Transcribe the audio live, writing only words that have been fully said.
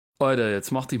Alter,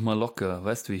 jetzt mach dich mal locker,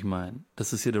 weißt du, wie ich mein?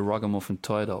 Das ist hier der Ragamuffin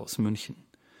Teuter aus München.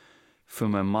 Für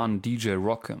meinen Mann DJ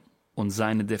ROK AM und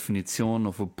seine Definition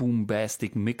of a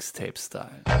Boombastic Mixtape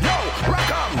Style. Yo,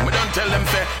 ROK AM, we don't tell them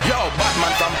say, yo,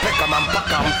 Batman from Peckham and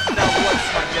Packham. Now what's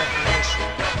my definition?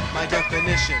 My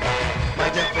definition, my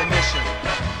definition,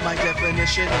 my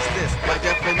definition is this. My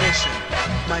definition,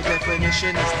 my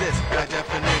definition is this. My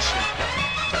definition.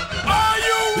 Are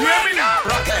you ready?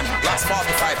 ROK AM, last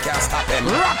 45 can't stop him.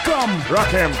 ROK AM,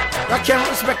 ROK AM, ROK AM,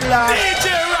 respect love. DJ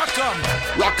ROK AM.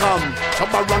 ROK AM,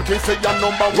 some ranking say you're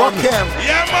number one. ROK AM.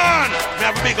 Yeah, man. We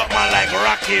have a big up man like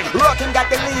ROK AM. ROK AM got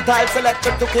the lead type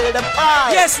selected to kill them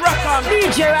all. Yes, ROK AM.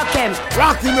 DJ ROK AM.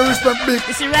 ROK AM, respect big.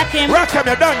 You see ROK AM? ROK AM,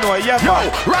 you don't know, yeah, Yo, man.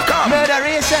 ROK AM.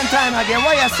 Murderation time again.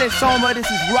 Why you say somebody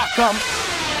this is ROK AM?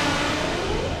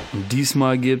 Und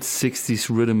diesmal gibt's 60s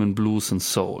Rhythm and Blues and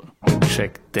Soul.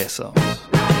 Check das aus.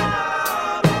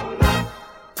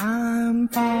 I'm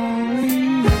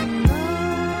falling.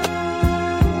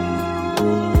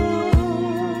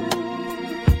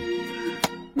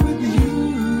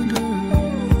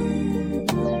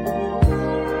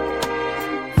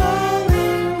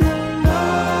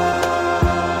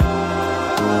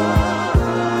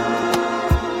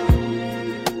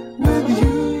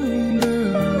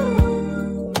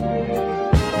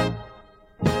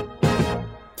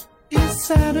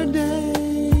 Saturday,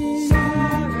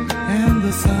 and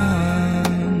the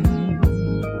sun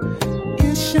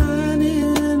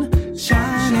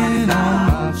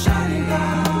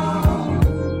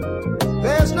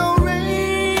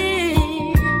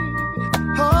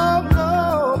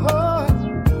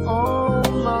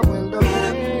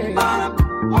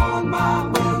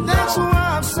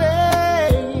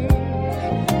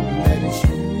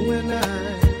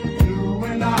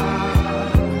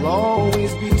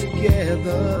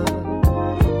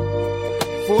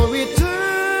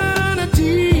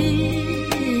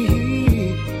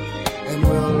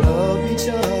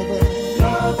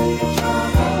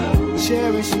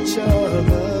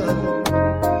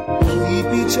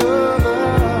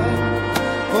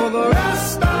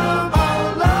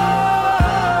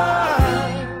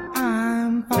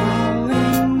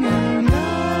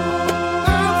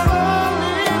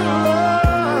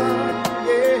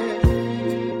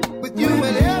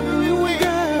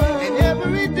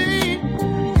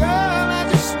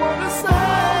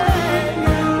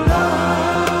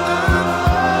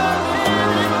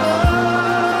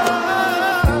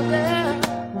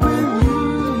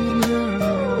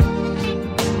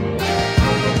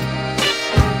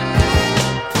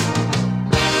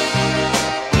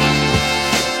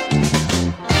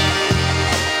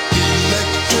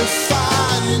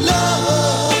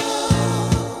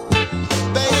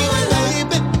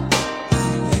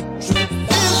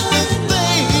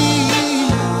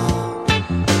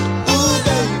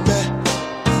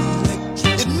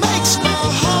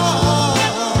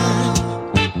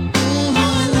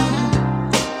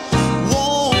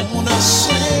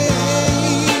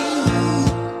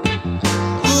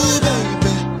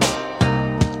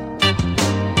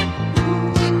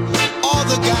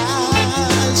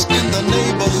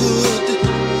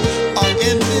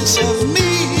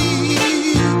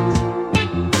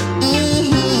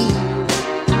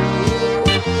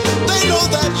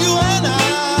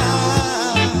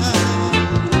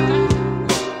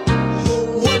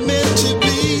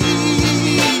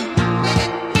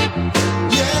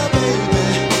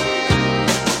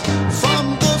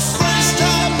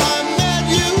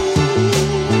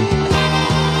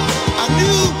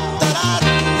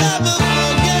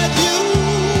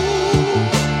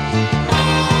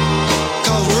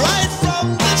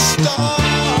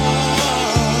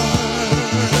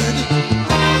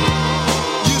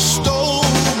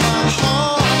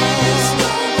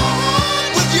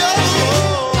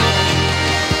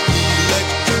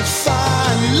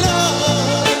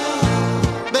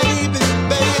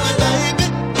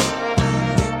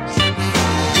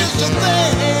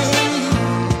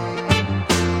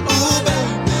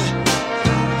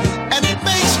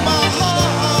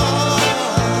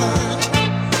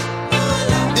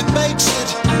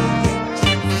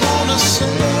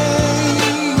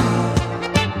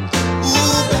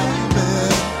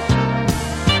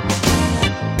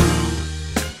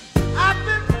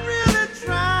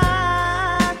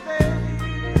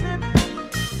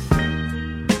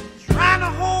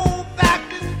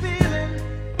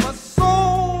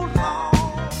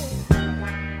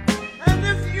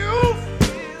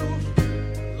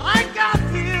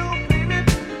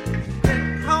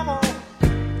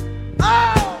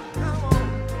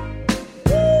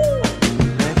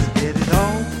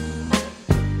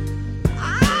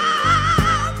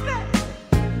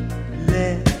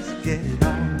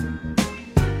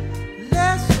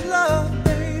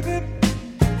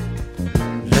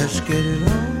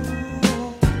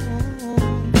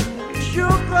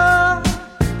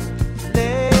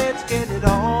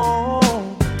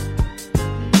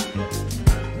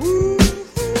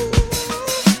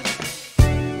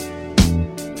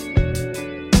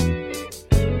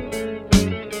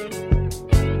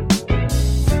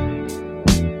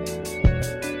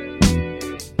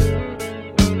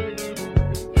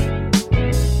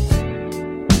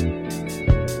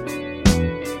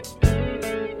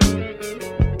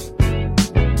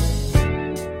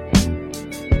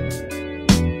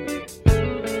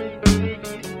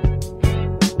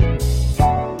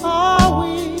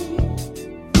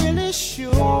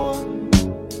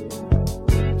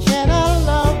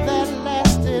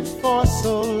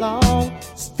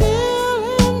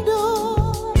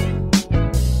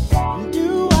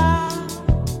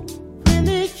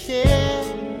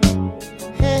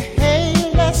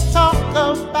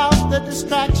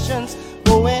distractions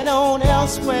going on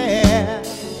elsewhere.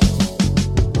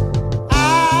 I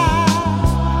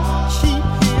keep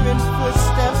hearing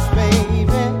footsteps, baby,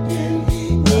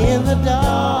 in the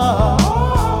dark.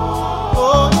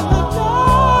 Oh, in the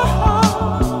dark.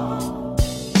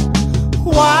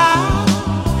 Why?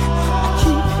 I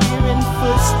keep hearing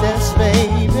footsteps,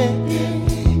 baby,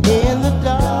 in the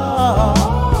dark.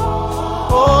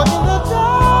 Oh, in the dark.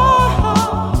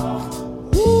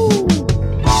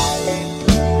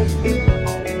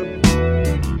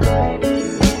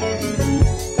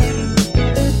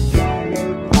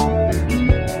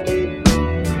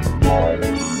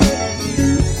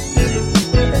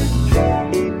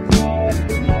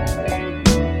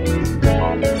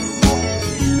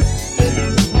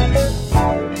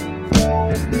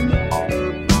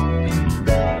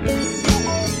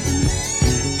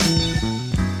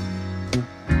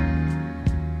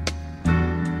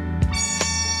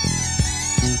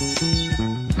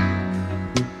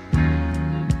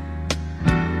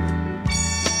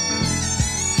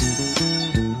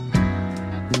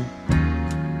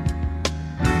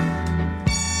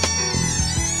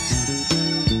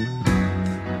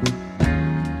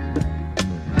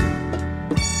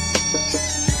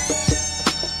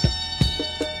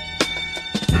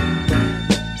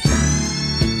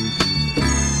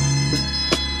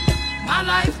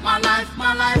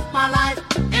 My life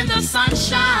in the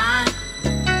sunshine.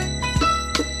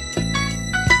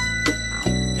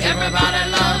 Everybody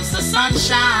loves the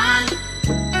sunshine.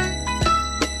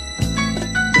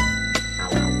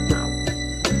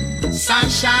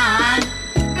 Sunshine.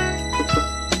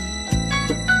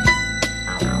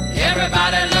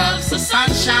 Everybody loves the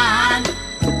sunshine.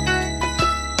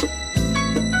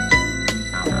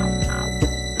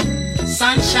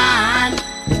 Sunshine.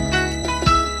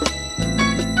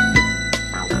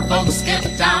 Folks get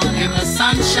down in the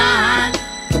sunshine.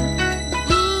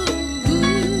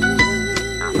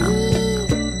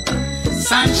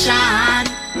 Sunshine.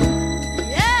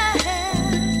 Yeah.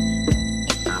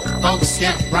 Folks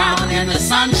get brown in the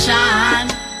sunshine.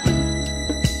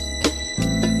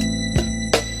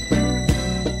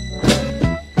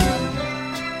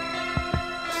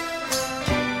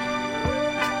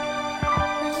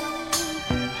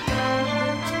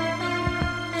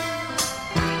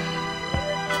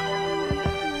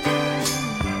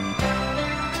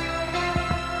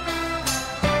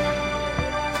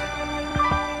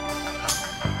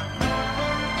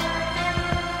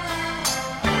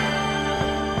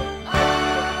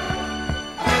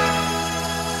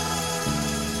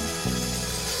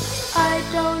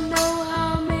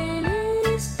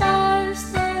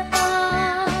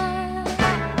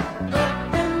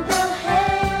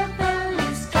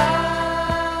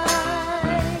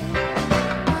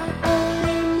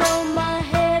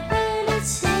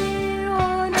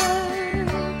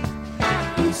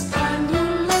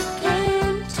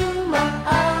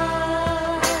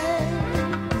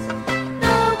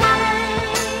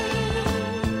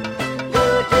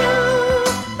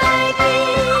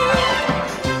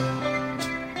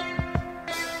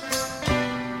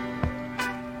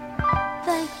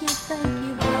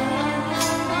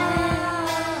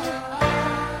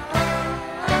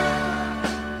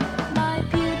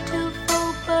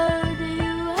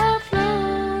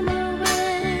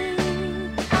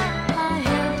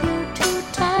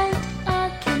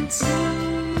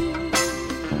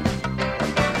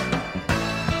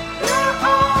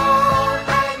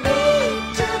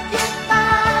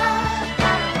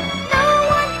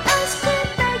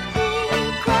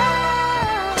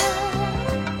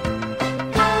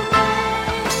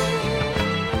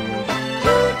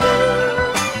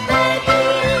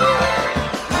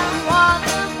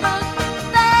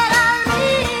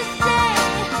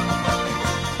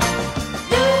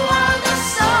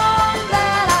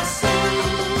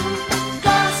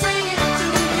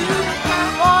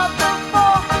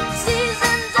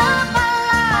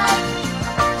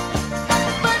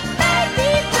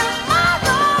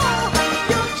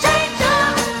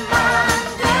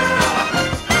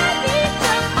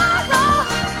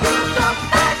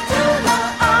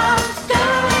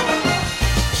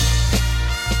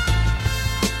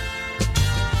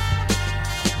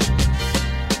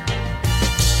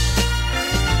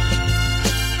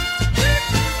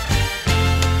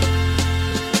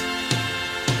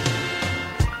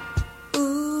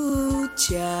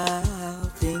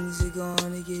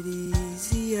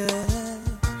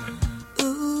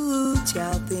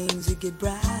 Get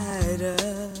brighter.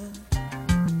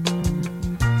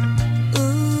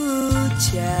 Ooh,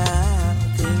 child,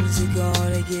 things are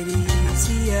gonna get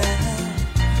easier.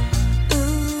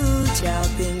 Ooh, child,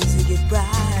 things will get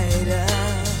brighter.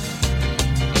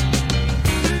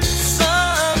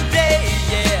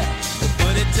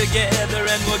 together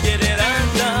and we'll get it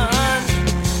undone.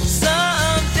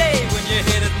 Someday when your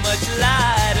head is much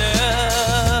lighter.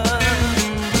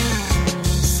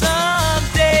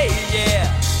 Someday, yeah,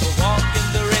 we'll walk in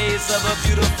the rays of a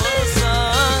beautiful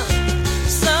sun.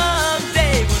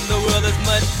 Someday when the world is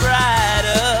much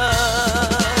brighter.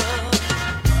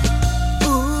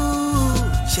 Ooh,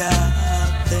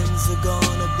 child, things are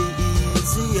gonna be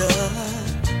easier.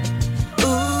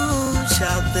 Ooh,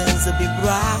 child, things will be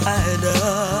brighter.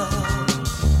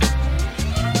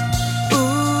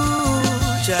 Ooh,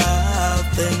 child,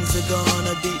 things are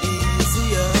gonna be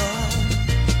easier.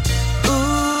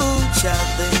 Ooh, child,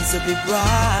 things will be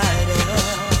brighter.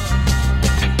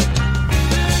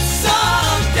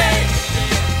 Someday,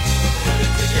 put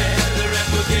it together and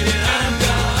we'll get it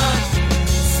undone.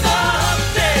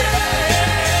 Someday,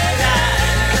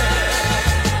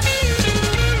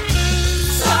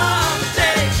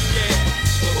 someday, yeah,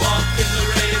 we'll walk in the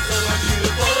rays of a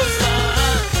beautiful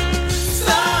sun.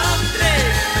 Someday,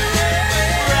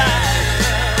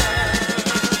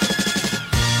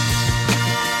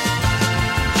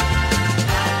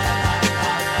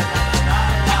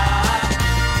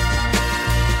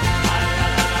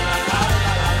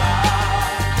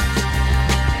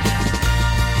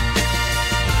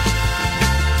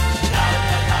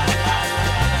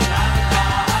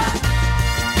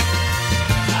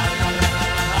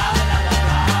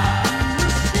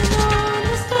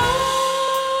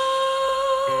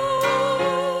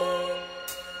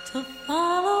 to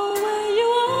follow where you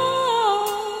are.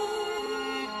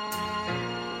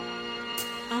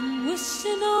 I'm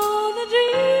wishing on a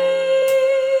dream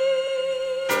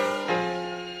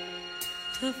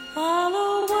to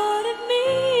follow what it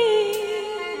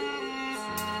means.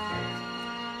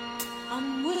 I'm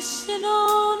wishing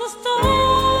on a star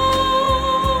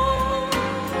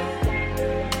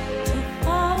to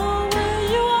follow where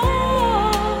you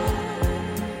are.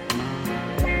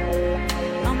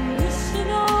 I'm wishing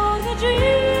on a dream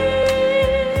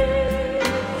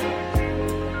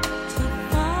to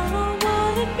follow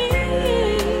what it means.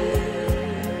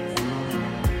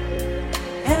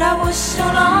 And I wish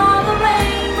on all the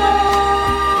rainbows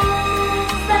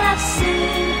that I've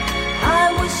seen. I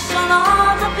wish on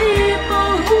all the people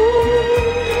who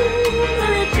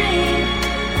really dream.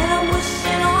 And I'm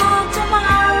wishing on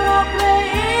tomorrow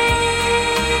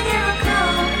rain will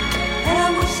come. And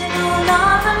I'm wishing on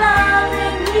all the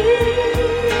loving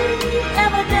we've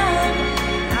ever done.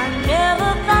 I never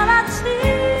thought I'd see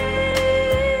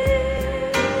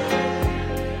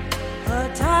a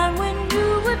time when you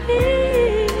would be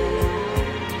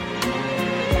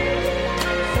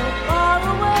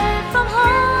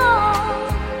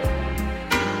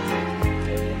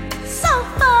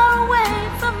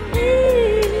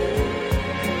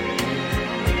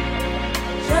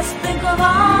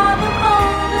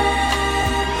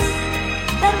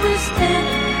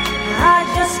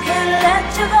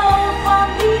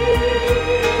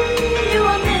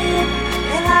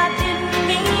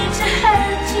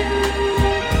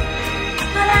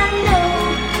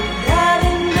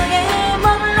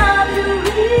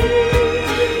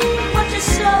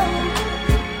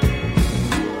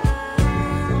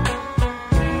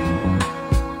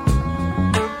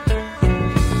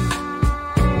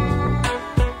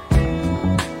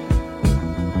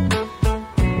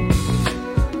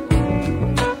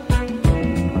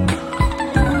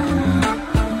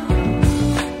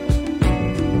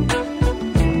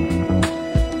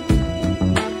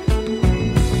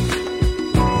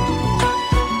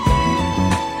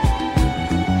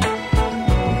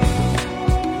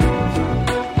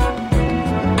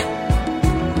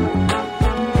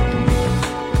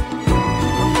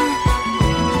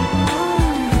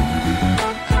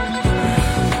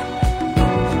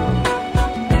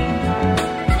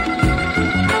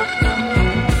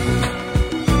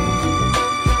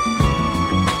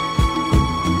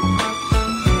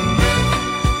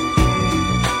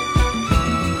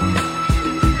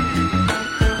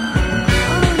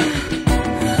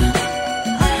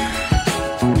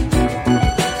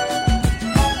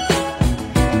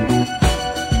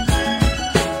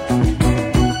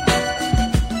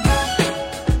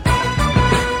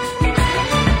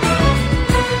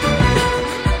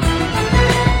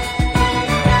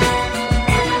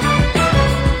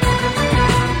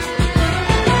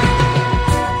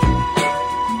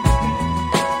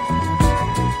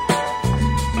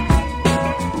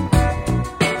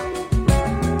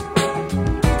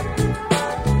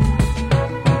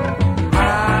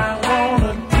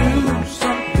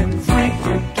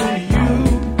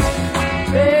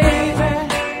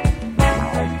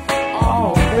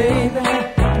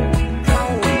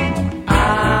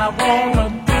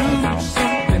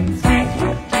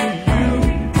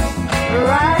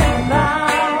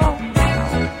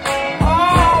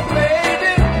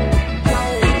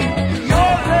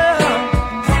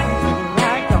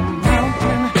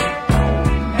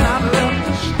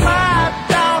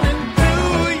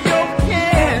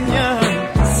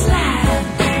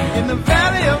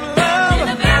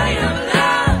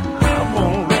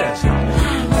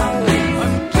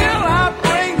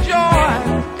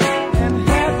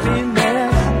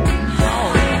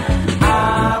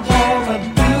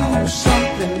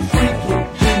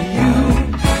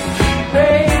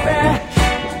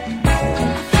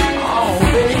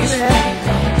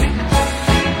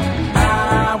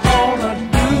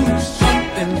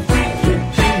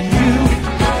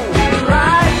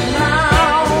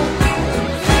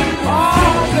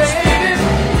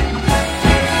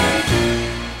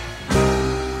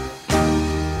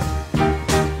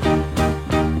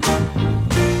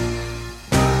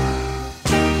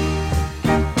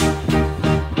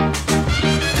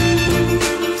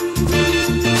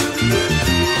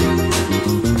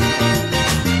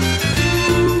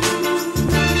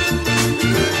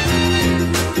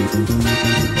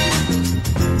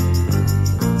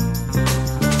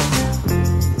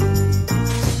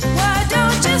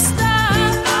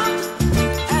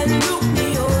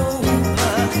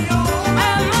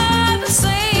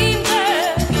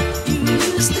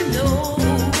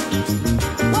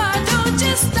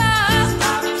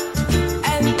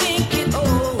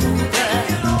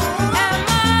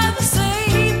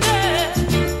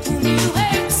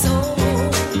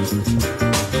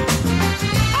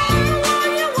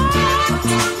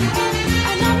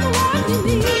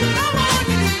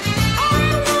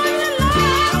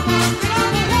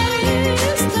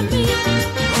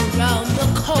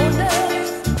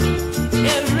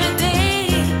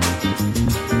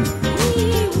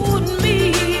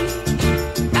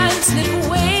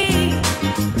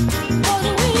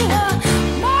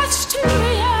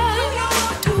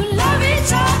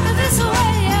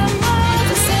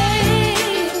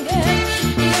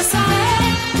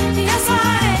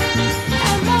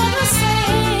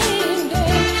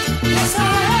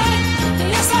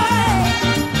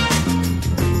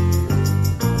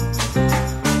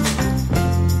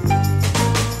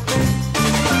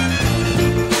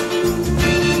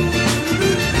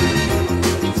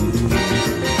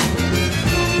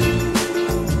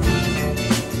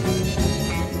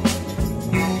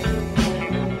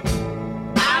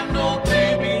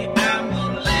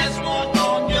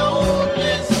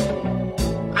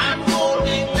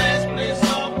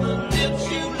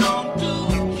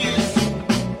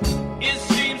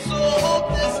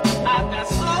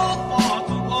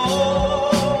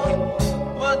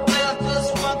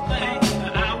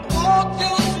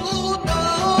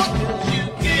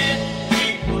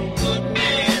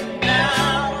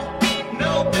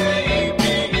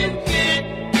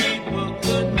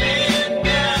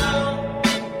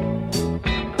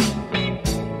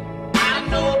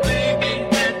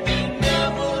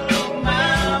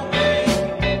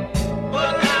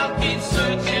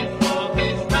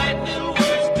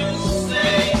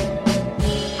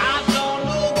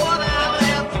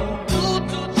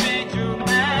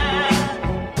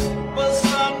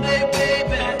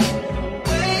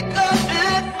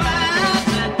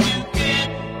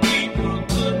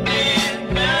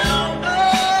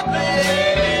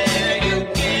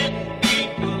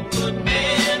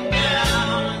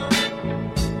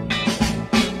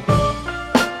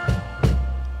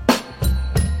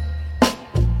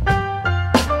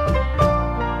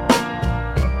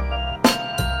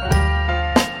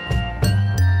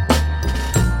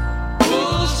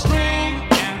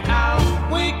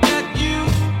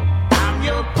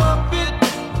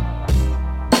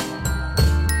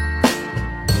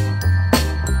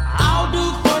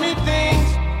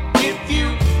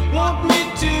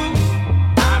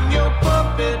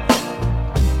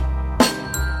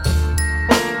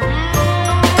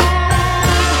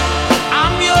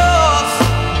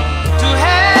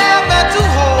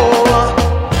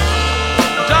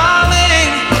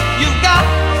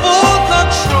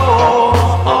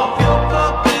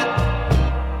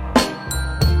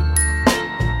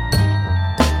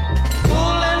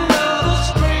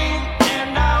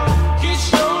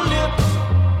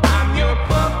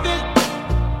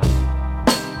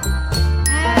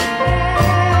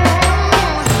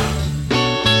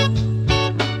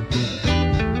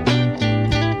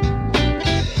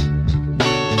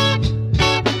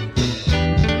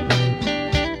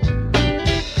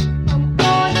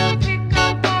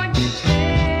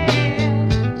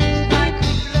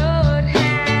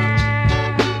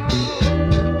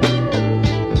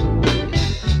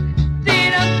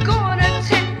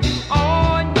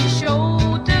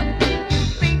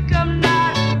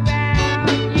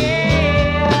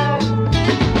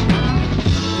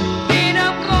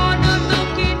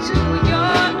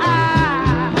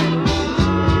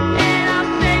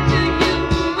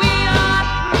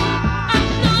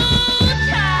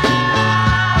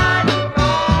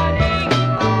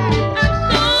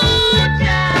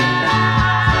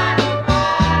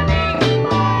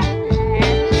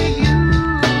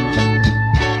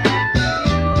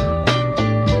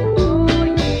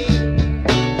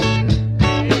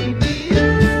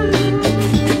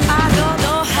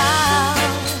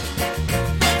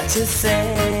to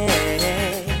say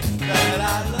that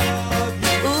I love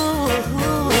you. Ooh,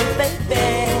 baby.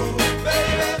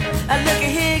 Look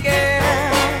at here, girl.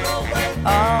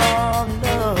 Oh,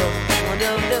 no,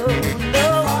 no, no, no,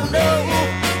 no.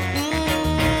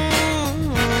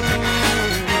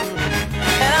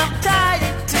 And I'm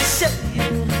tired to show you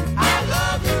I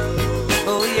love you.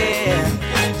 Oh, yeah.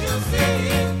 Can't you see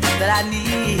that I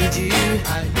need you?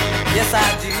 Yes, I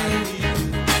do.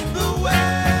 The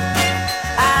way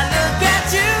I look at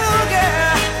you,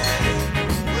 girl,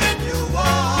 when you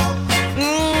walk,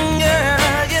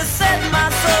 girl, you set my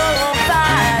soul on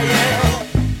fire.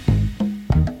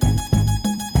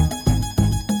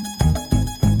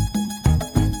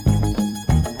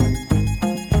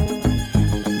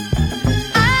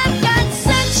 I've got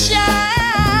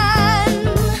sunshine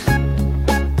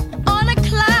on a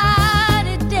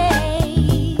cloudy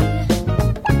day.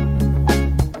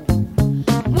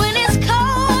 When it's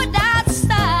cold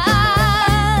outside,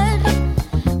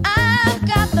 I've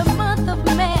got the month of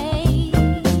May.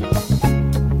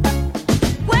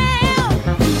 Well,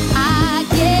 I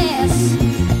guess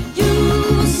you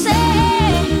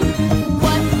say,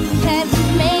 what can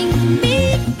make me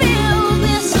feel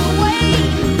this way,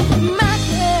 my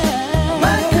girl?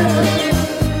 My girl.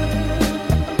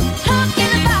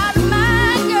 Talking about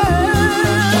my girl.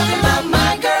 Talking about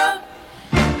my girl.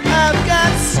 I've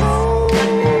got so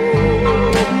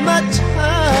much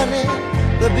honey,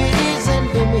 the bees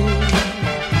envy me.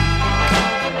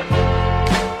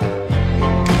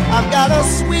 I've got a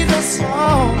sweeter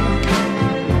song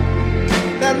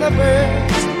than the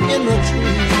birds in the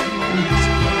trees.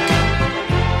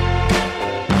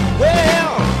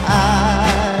 Well, I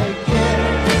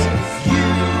guess you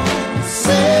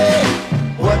say,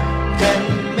 what can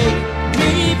make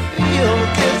me feel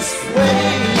this way?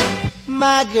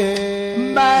 My girl,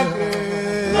 my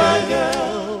girl, my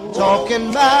girl, talking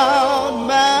about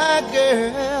my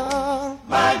girl,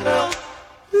 my girl.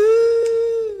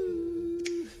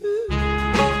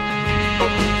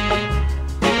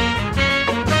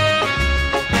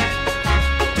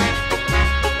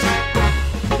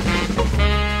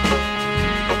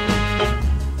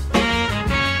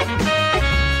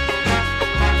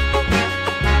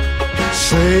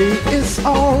 Say it's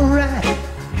alright.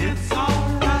 It's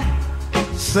alright.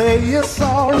 Say it's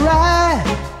alright.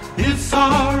 It's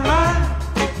alright.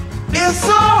 It's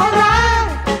alright.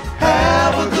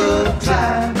 Have a good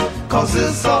time. 'Cause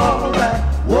it's alright.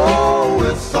 Whoa,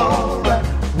 it's alright.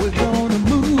 We're gonna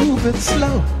move it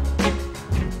slow.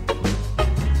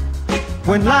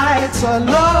 When lights are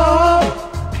low.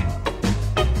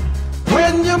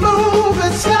 When you move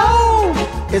it slow,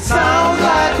 it sounds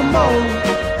like a moan.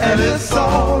 And it's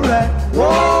alright,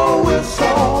 whoa, it's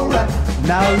alright.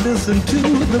 Now listen to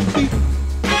the beat.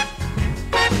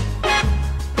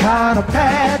 Kinda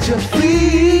pat your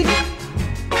feet.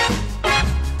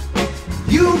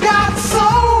 You got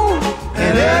soul,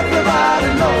 and everybody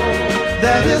knows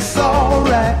that it's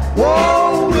alright,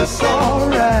 whoa, it's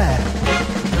alright.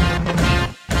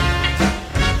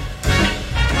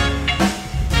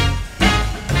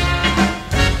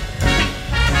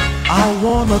 I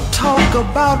wanna talk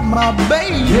about my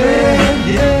baby,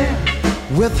 yeah, yeah,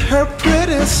 with her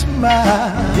pretty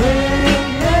smile,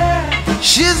 yeah, yeah.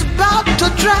 She's about to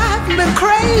drive me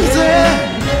crazy, yeah,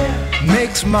 yeah.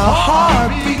 Makes my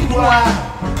heart beat wild.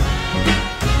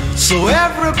 So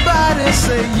everybody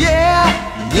say yeah,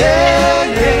 yeah,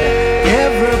 yeah.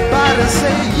 Everybody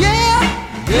say yeah,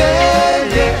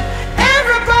 yeah, yeah.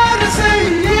 Everybody say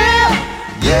yeah,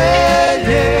 yeah,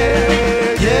 yeah.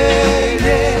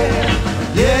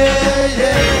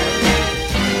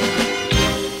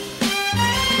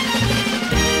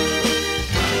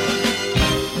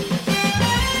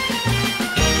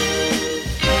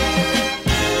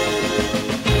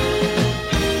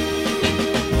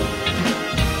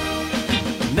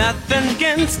 Nothing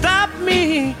can stop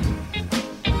me.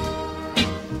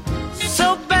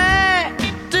 So bad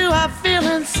do I feel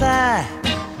inside.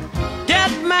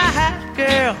 Get my hat,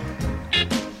 girl.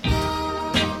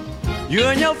 You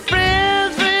and your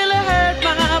friends really hurt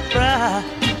my pride.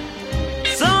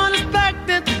 So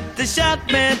unexpected, they shot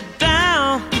me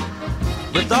down.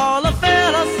 With all the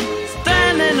fellas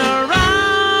standing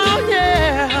around,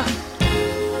 yeah.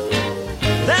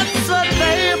 That's what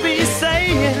they be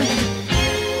saying.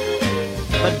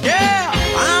 But girl,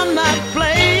 I'm not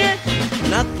playing.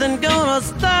 Nothing gonna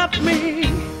stop me.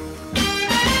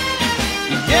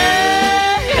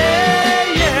 Yeah, yeah,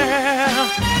 yeah.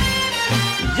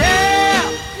 Yeah,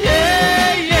 yeah,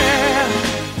 yeah.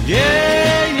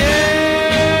 Yeah,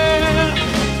 yeah.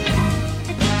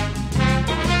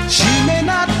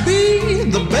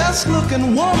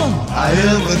 looking woman I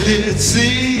ever did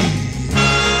see.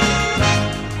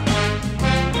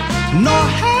 Nor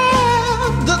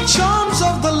have the charms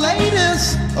of the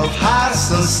ladies of high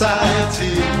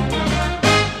society.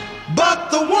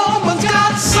 But the woman's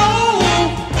got soul,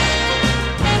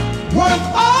 worth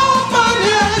all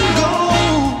money and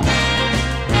gold.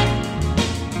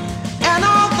 And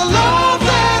all the love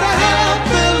that I have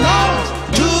belongs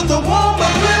to the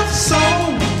woman with soul.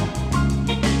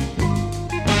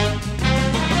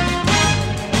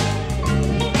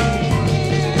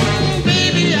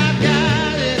 Baby, I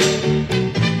got it.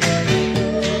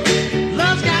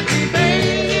 Love's got me,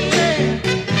 baby.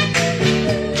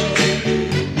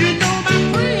 You know my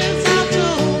friends all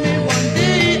told me one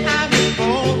day I would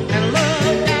fall, and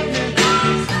love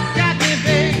got me,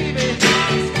 baby.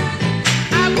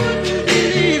 I wouldn't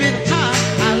believe it, I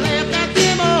laughed at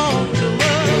them all. The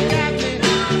love got me,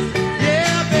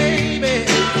 yeah, baby.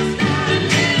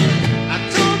 I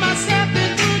told myself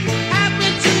it wouldn't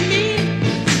happen to me.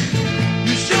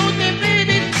 You showed me,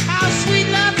 baby, how sweet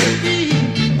love could be.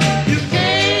 You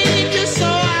came just so I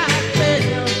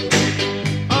felt.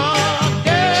 Oh,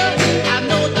 girl, I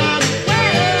know darn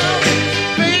well,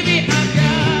 baby, I've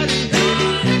got it.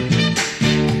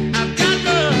 I've got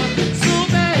love so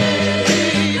bad.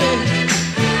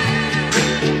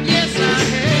 Yes, I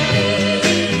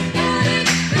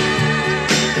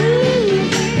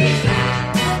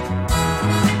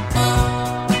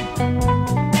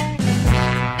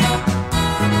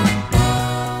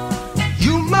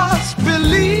You must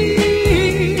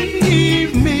believe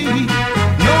me,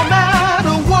 no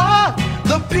matter what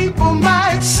the people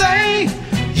might say.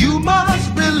 You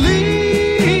must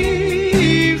believe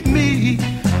me,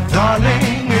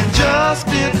 darling, it just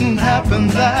didn't happen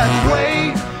that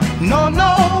way. No,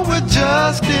 no, it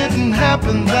just didn't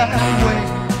happen that way.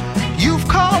 You've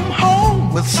come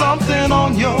home with something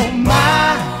on your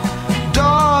mind.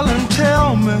 Darling,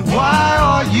 tell me, why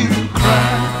are you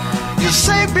crying? You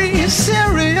say be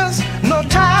serious, no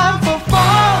time for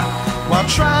fun, while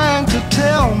trying to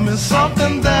tell me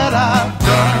something that I've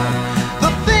done.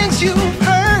 The things you've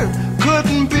heard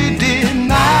couldn't be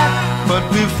denied, but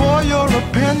before your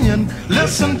opinion,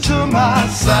 listen to my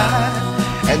side.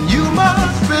 And you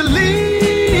must believe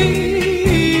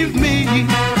me,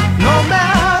 no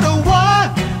matter what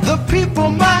the people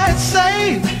might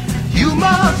say. You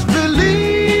must believe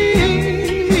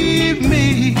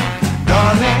me,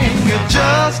 darling, it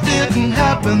just didn't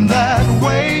happen that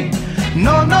way.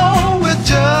 No, no, it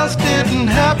just didn't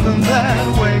happen that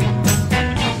way.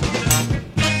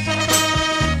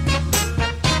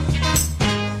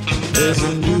 There's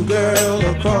a new girl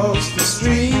across the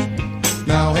street.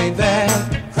 Now ain't that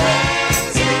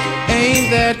crazy? Ain't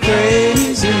that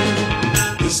crazy?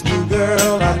 This new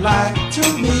girl I'd like to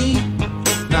meet.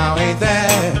 Now ain't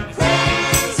that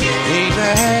crazy? Ain't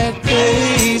that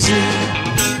crazy?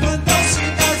 Even though she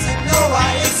doesn't know I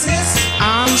exist,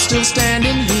 I'm still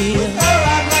standing here. With her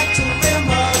I'd like to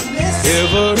reminisce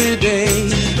every day.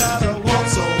 She got a walk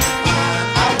so fine,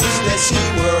 I wish that she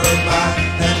were mine.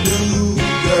 That new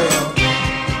girl.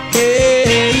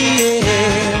 Yeah,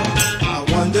 I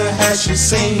wonder has she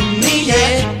seen me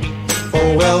yet? Oh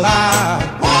well, I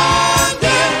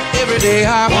wonder. Every day I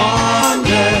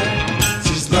wonder.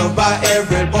 She's loved by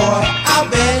every boy, I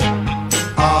bet.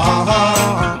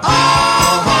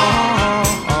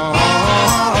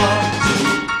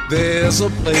 There's a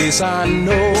place I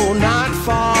know not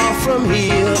far from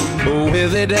here where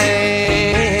they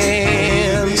dance.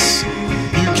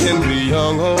 You can be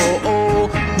young or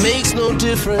old, makes no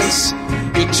difference.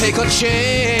 You take a chance.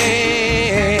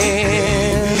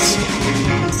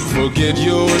 Forget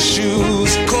your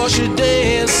shoes, 'cause you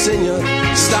dance in your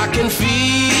stocking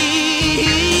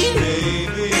feet.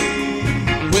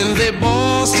 When they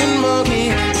Boston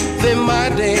monkey, they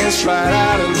might dance right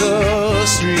out in the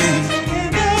street.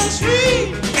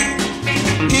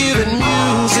 Hear the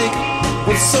music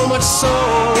with so much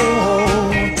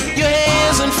soul. Your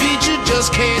hands and feet you just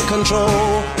can't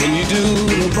control. When you do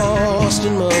the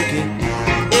Boston monkey,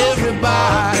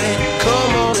 everybody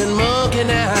come on and monkey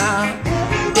now.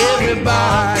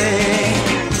 Everybody.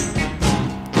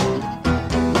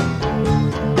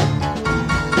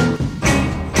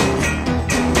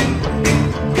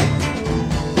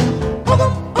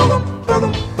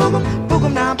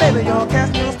 Boogum now, baby, your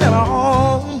cast will still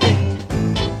on.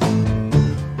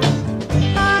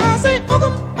 I say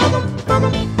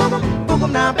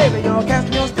boogum now, baby, your cast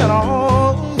will still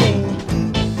on.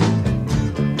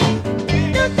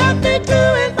 You got me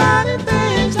doing funny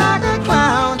things like a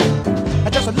clown.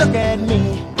 Just look at me.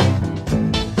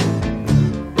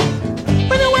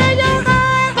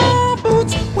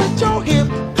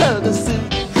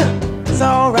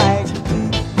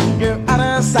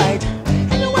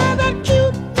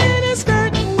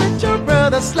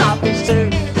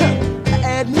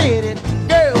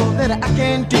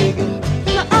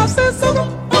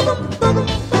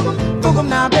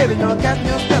 baby, you're getting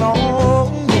your spell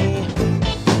on me.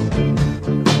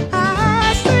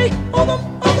 I say,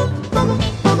 boogum, boogum, boogum,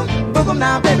 boogum, boogum.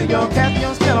 Now, baby, you're getting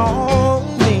your spell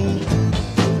on me.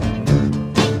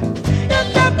 You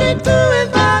got me doing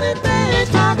body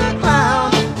things like a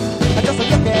clown. Just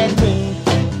look at me.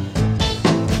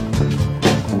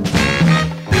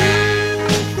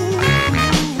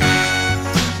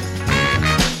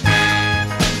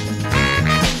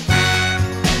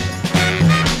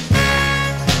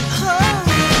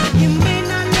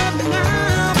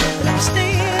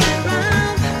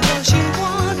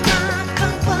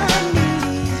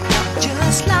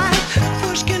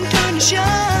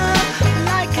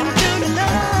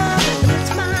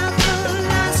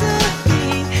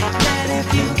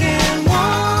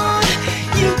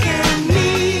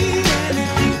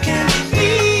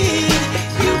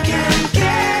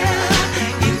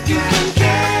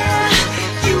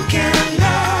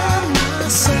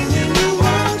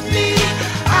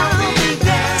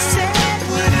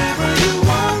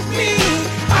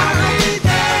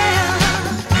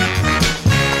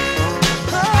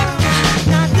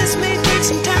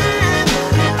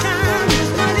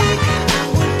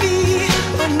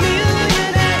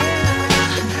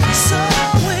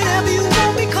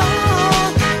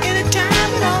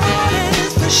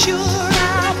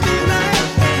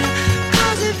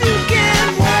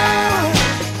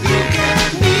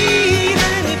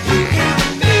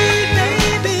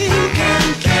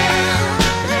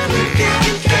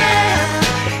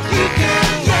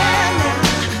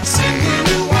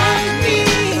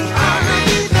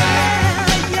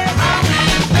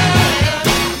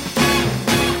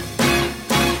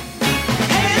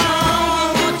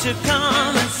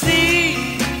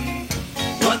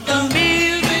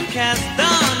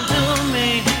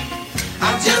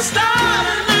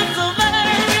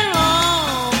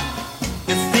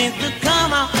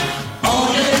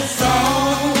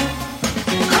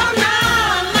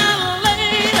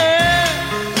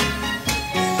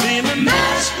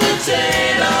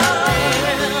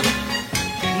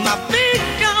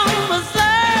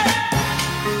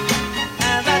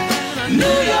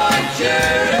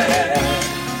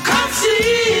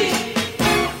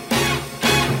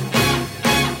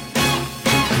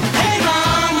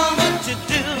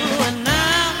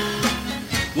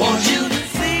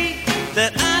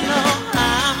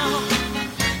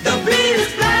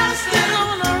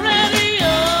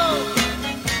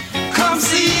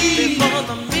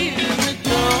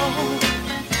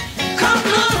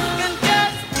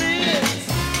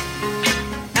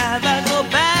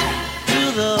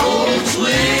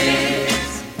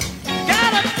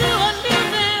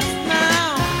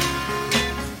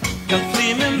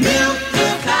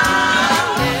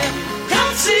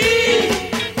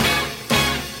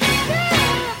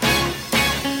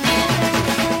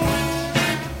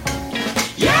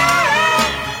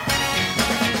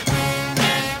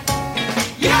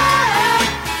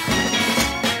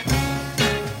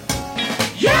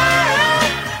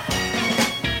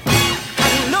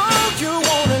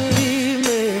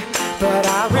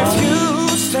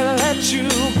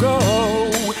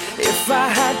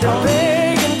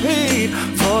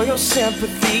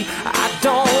 Sympathy, I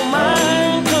don't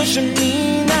mind, 'cause you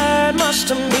mean that much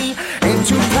to me. Ain't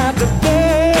too proud to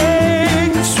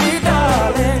beg, sweet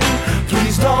darling,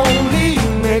 please don't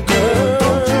leave me,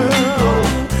 girl.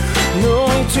 No,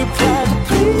 ain't too proud to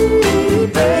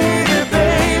plead, baby,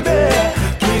 baby,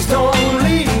 please don't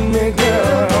leave me,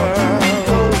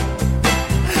 girl.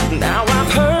 Now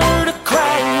I've heard a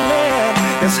crying man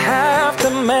is half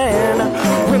the man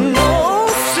with no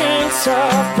sense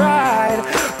of pride.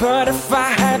 But if I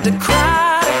had to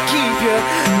cry to keep you,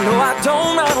 no, I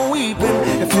don't mind weeping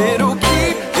if it'll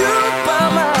keep you by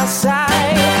my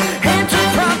side. Ain't too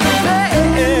proud to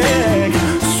beg,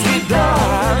 sweet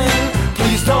darling,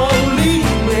 please don't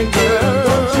leave me,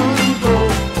 girl.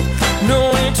 No,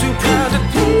 ain't too proud to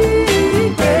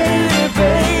plead, baby,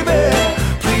 baby,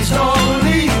 please don't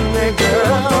leave me,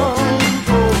 girl.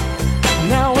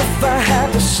 Now if I had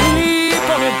to sleep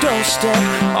on your doorstep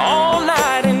all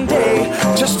night and day,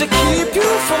 just to keep you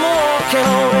from walking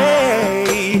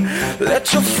away, let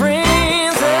your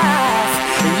friends laugh,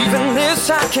 even this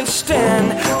I can stand,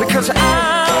 because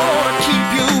I wanna keep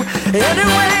you any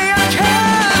way I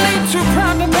can. Ain't too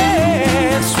proud to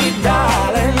beg, sweet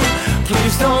darling,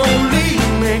 please don't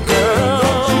leave me,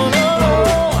 girl.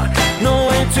 No,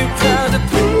 ain't too proud to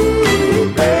plead,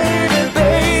 baby,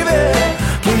 baby,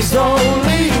 please don't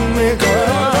leave me,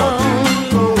 girl.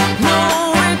 No,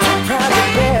 ain't too proud to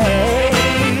beg.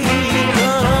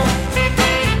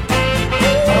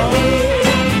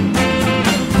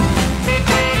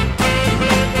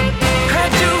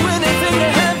 I'd do anything to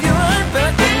have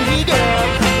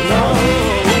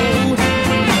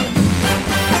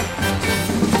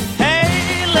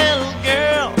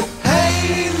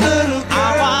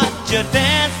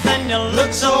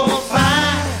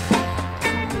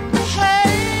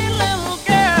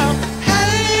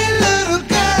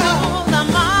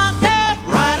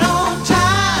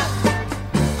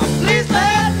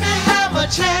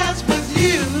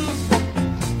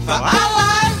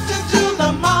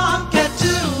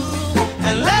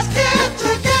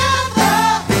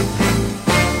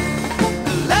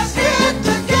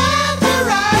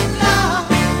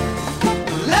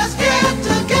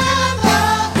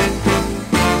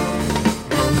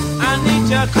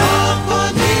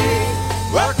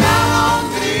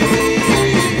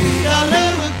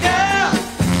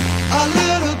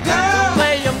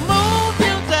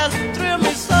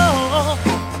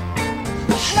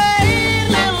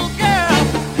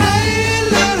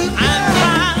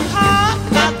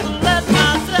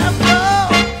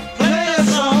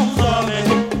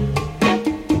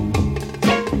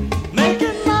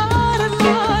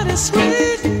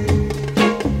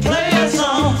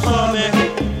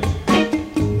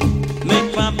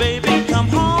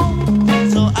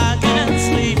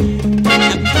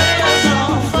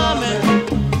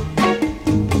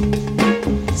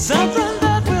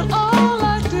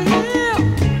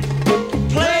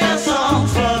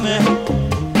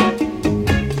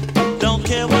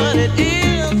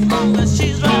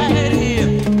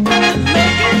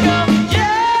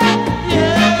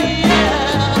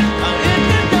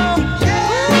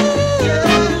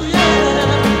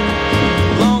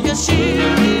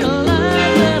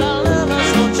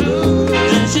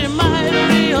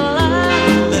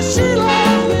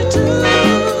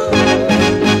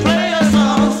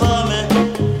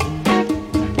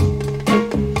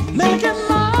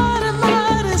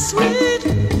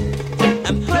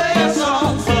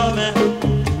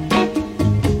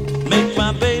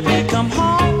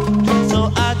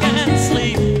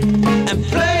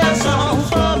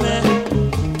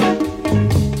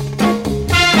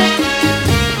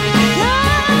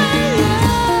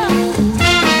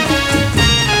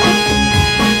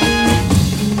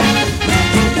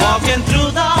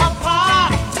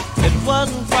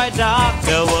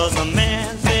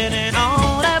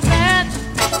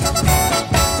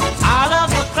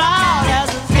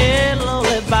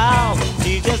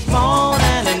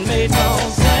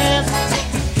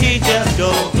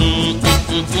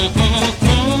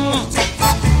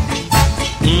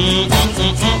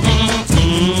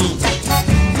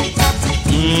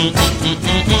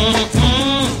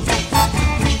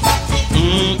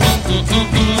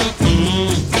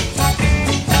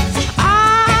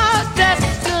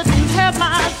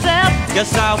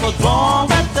Guess I was born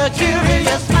with a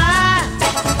curious mind.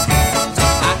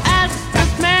 I asked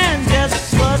this man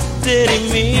just what did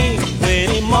he mean when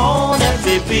he moaned and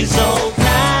he'd be so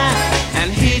kind,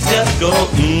 and he just go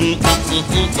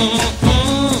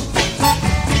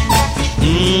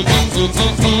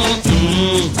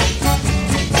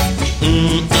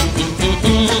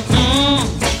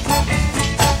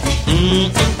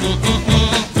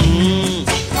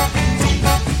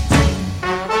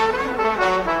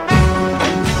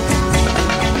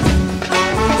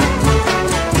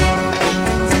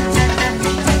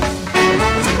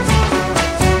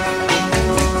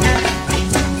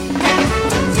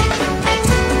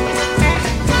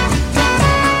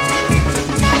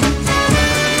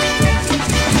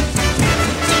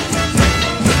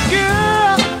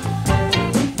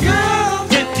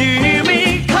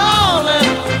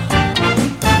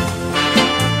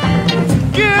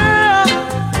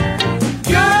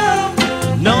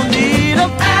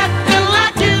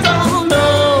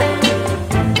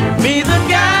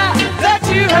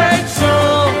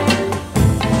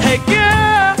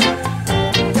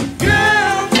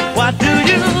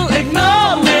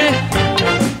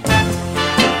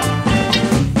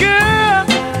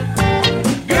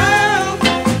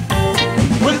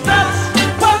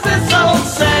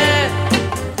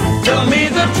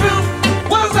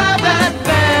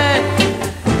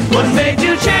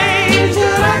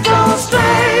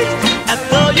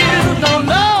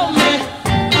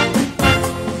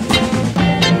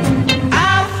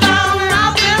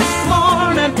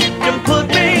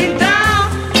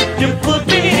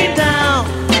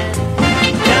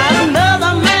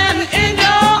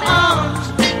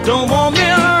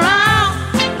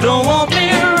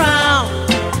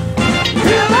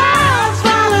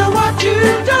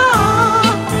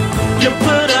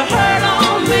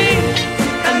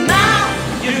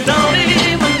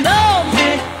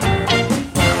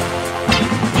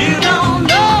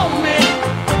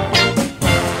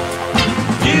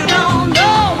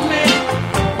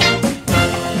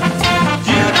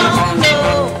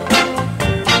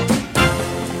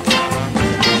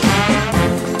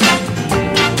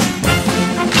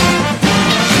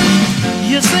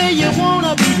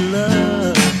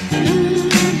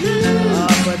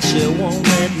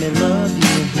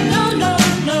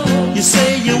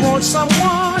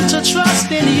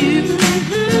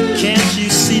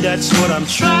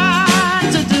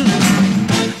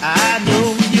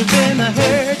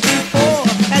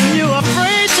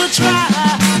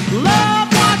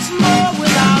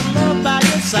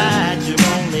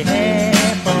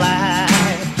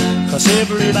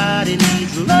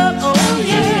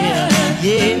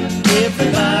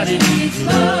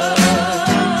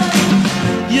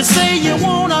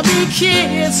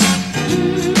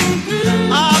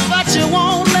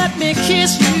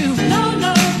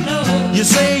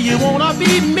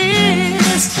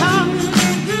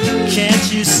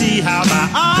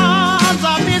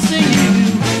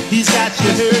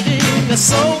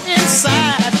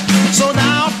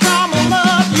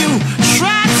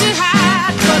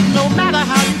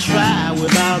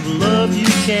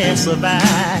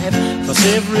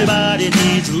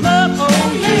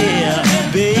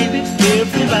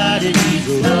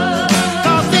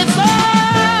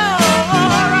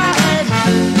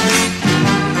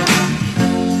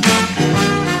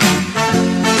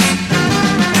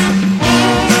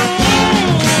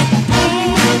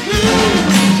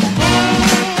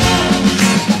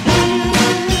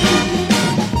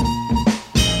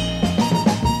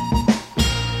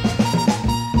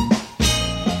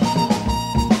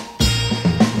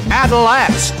At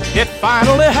last, it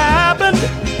finally happened.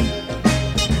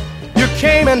 You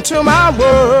came into my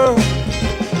world.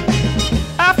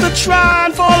 After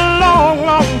trying for a long,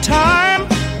 long time,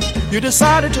 you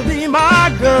decided to be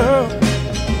my girl.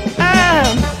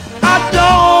 And I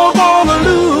don't wanna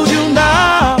lose you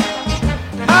now.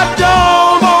 I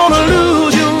don't wanna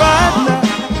lose you right now.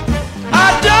 I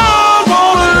don't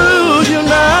wanna lose you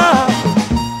now.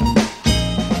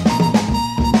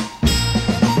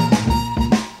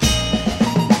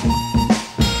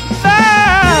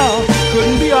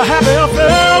 Couldn't be a happier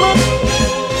fella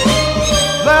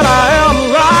than I am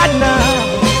right now.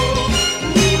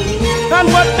 And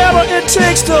whatever it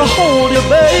takes to hold you,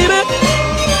 baby,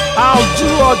 I'll do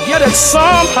or get it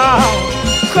somehow.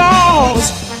 'Cause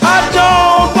I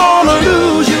don't wanna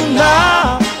lose you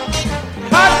now.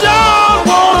 I don't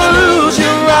wanna lose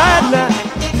you right now.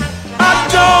 I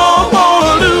don't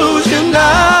wanna lose you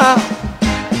now.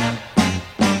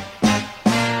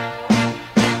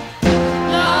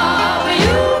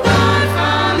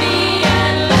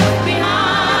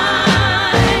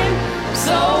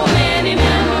 So many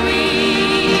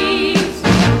memories.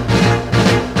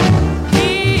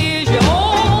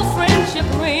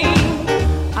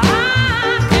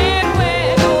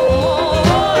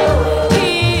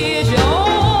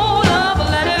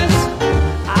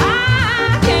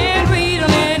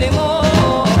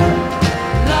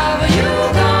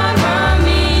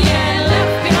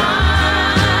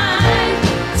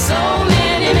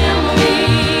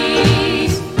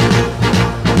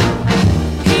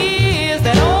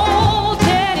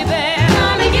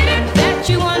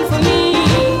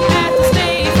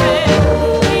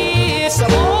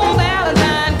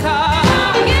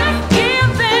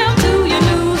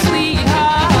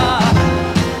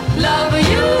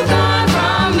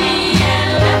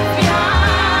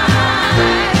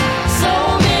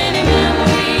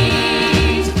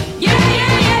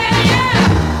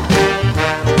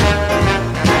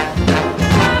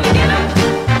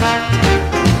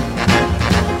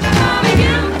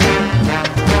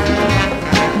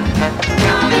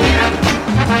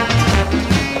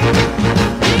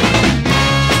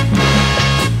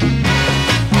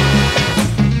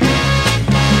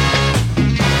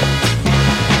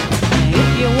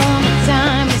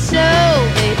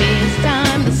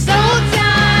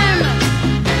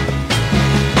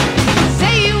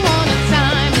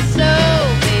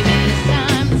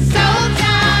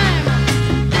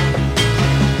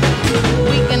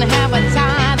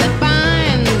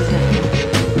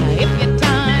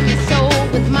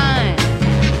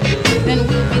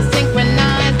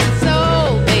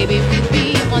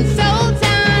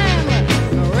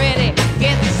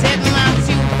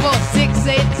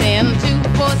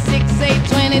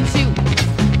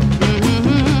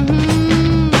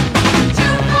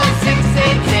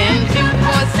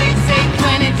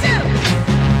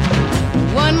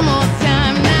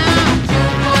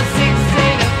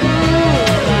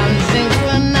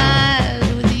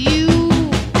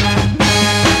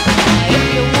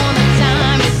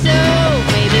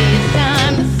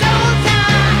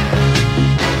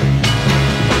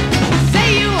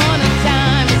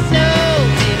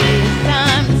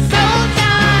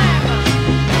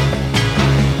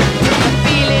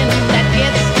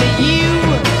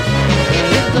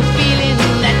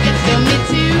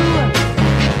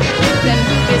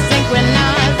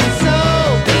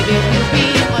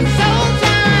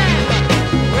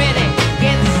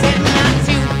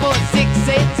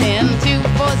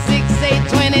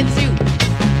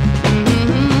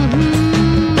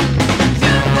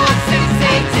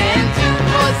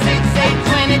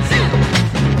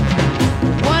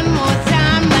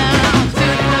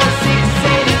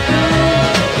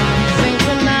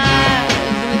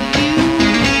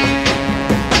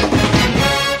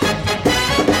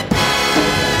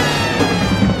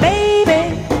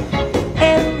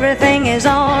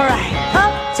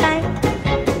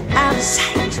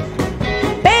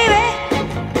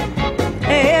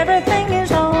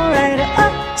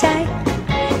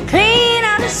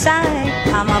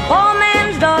 poor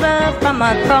man's daughter from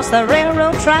across the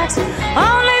railroad tracks.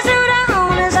 Only suit I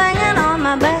own is hanging on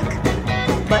my back.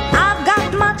 But I've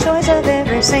got my choice of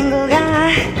every single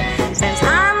guy, since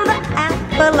I'm the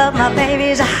apple of my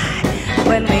baby's eye.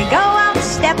 When we go out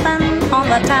stepping on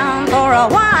the town for a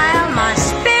while, my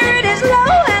spirit is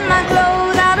low and my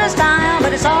clothes out of style.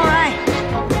 But it's alright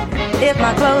if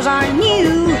my clothes aren't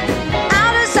new,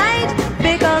 out of sight,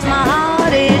 because my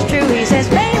heart is true. He says,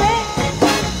 baby,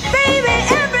 baby,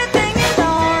 everything is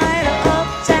alright,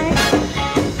 uptight,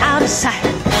 out of sight.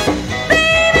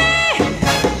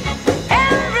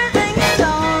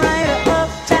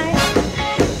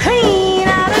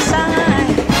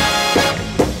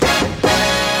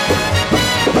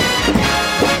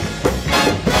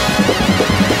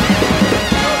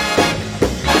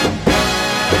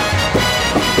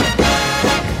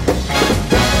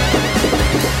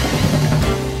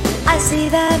 See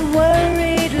that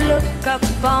worried look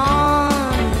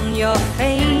upon your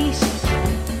face.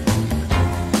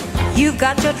 You've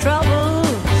got your troubles,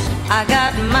 I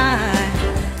got mine.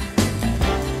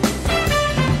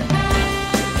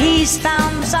 He's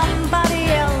found somebody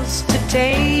else to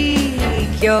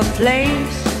take your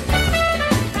place.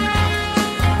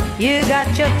 You got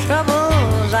your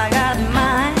troubles, I got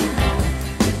mine.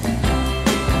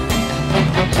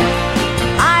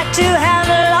 I too have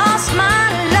lost my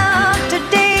love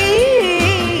today.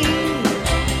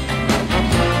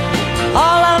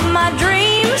 All of my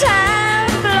dreams have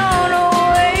blown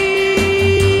away.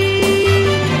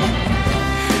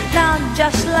 Now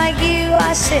just like you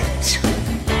I sit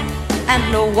and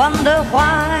no wonder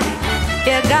why.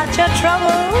 You got your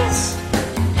troubles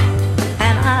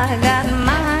and I got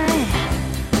mine.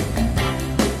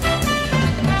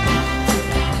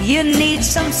 You need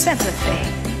some sympathy,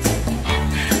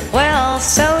 well,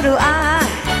 so do I.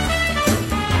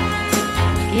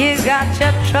 You got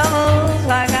your troubles,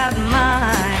 I got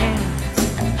mine.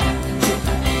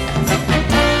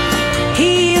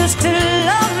 He used to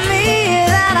love me,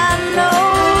 that I know,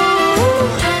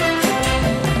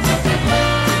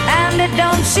 and it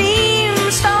don't seem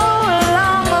so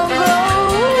long ago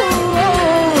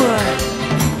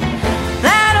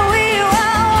that we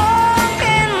were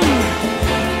walking,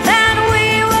 that we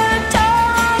were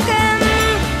talking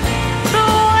the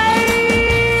way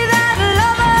that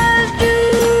lovers do.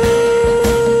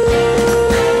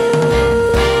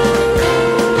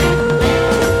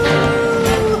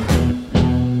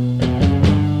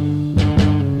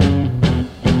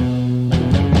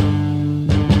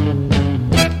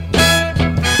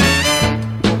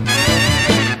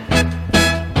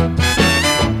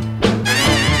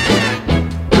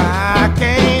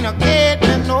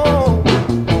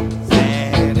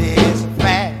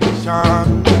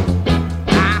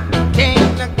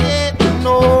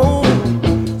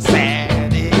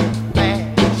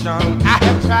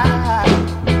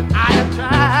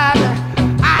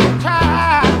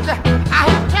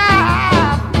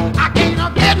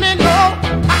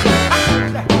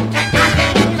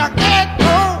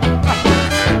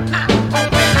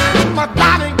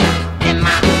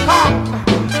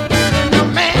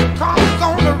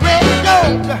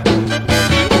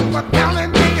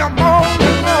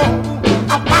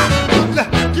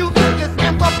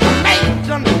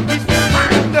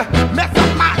 Mess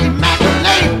up my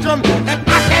imagination, and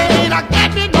I can't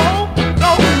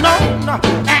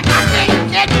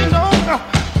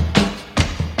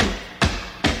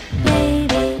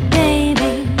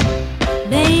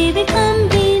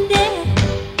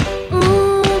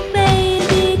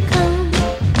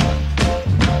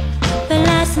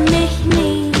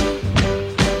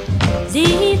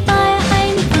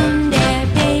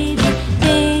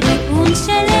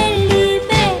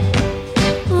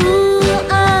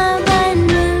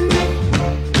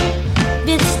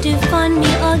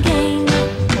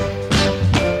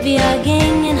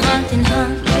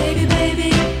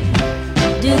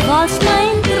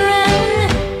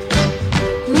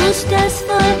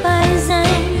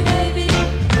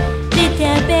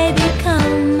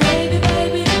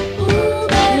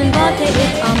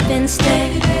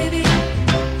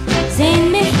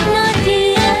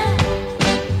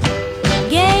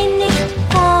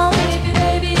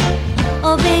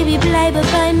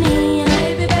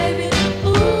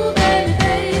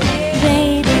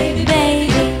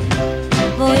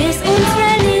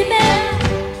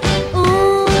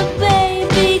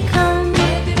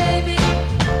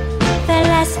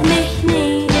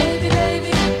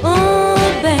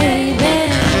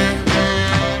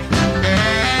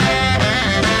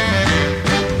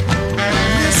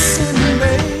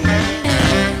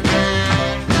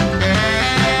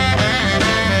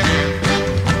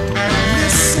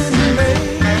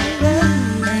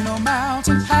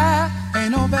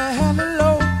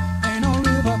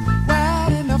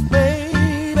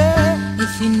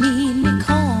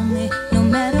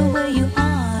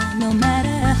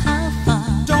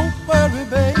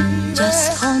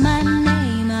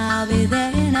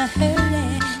hurry.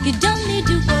 You don't need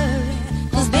to worry,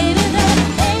 'cause baby, there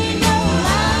ain't no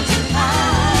mountain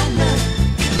high enough,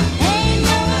 ain't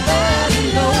no valley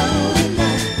low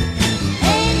enough,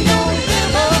 ain't no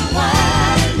river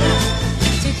wide enough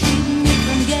to keep me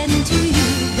from getting to you,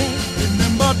 baby.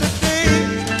 Remember the day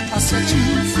I set you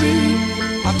free?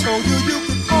 I told you you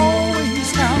could always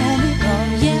count on me,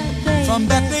 darling. Yeah, baby. From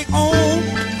that day on,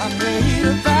 I made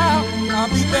a vow I'll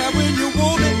be there when you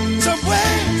want it,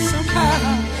 somewhere,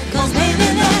 somehow. 'Cause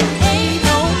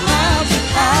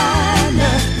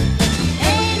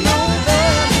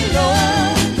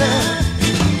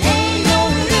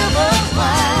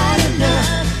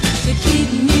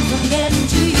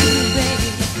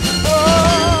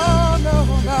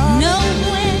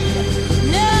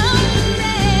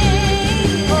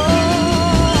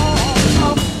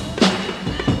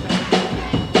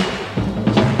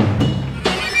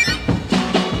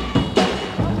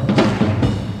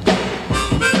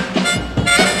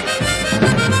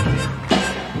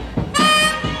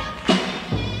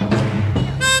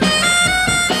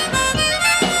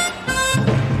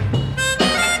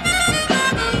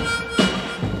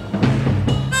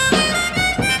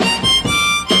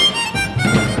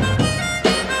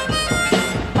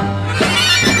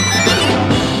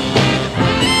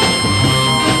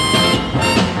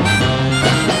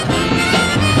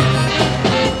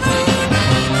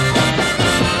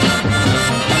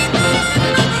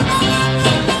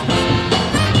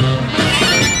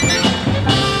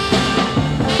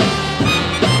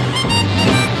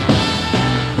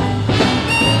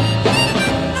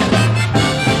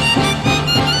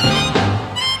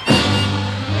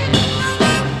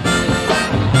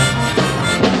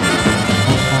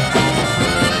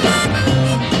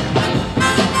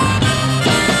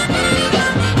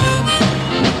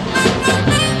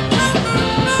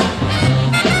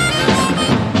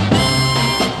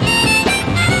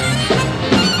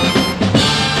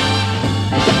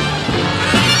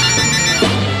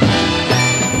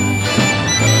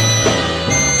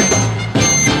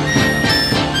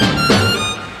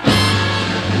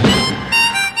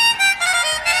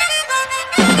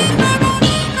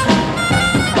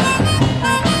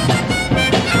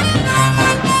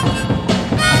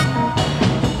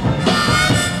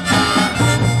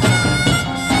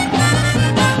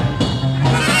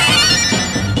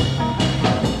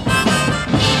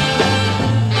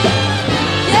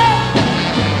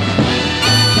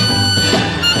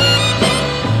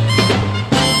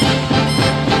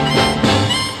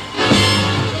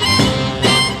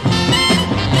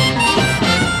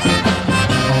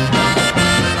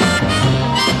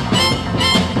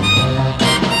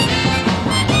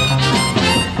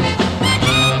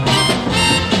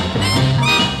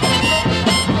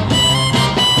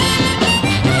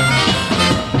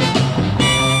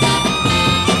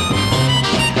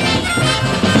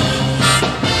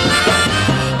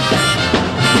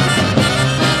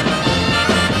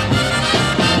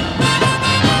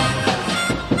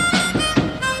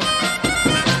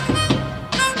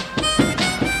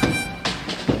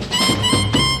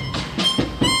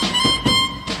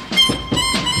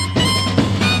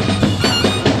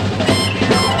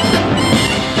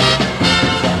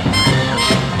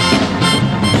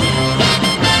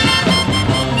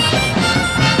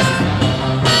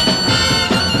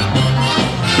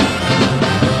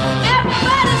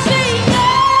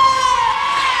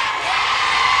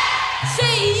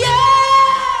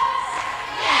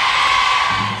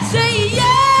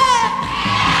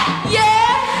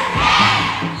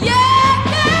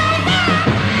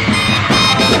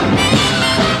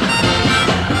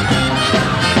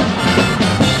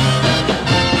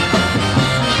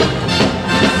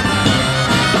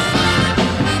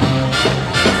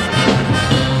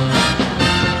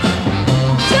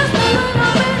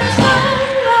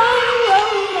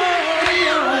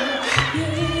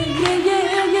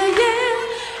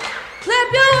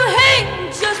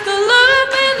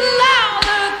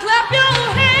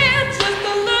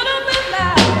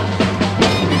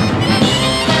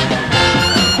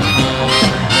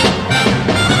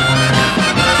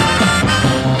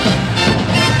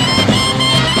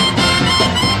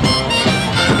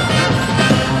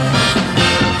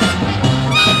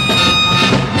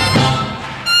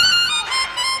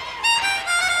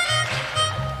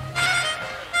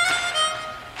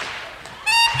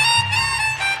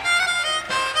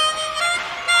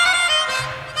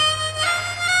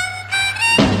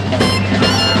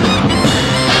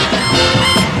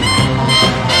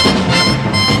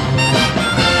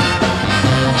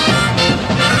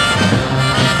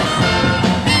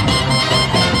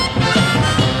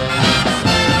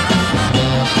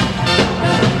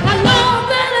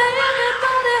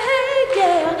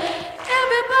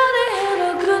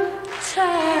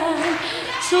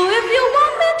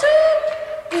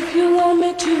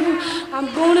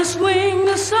I'm gonna swing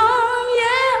the song,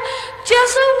 yeah,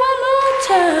 just one more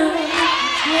time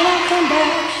when I come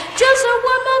back. Just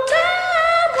one more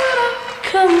time when I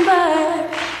come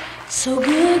back. So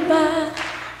goodbye.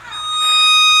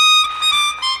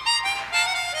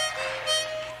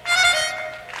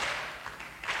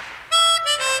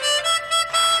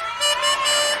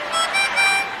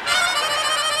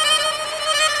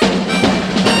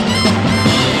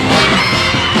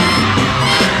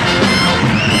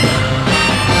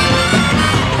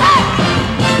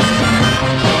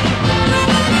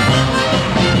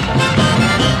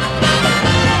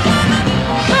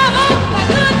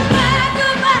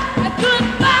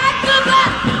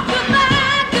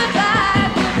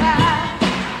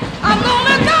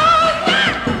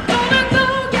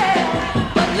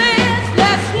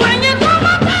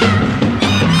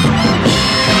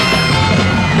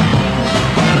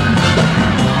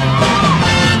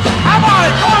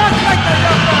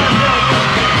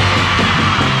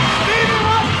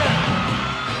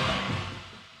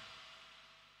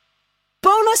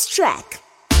 Bonus track.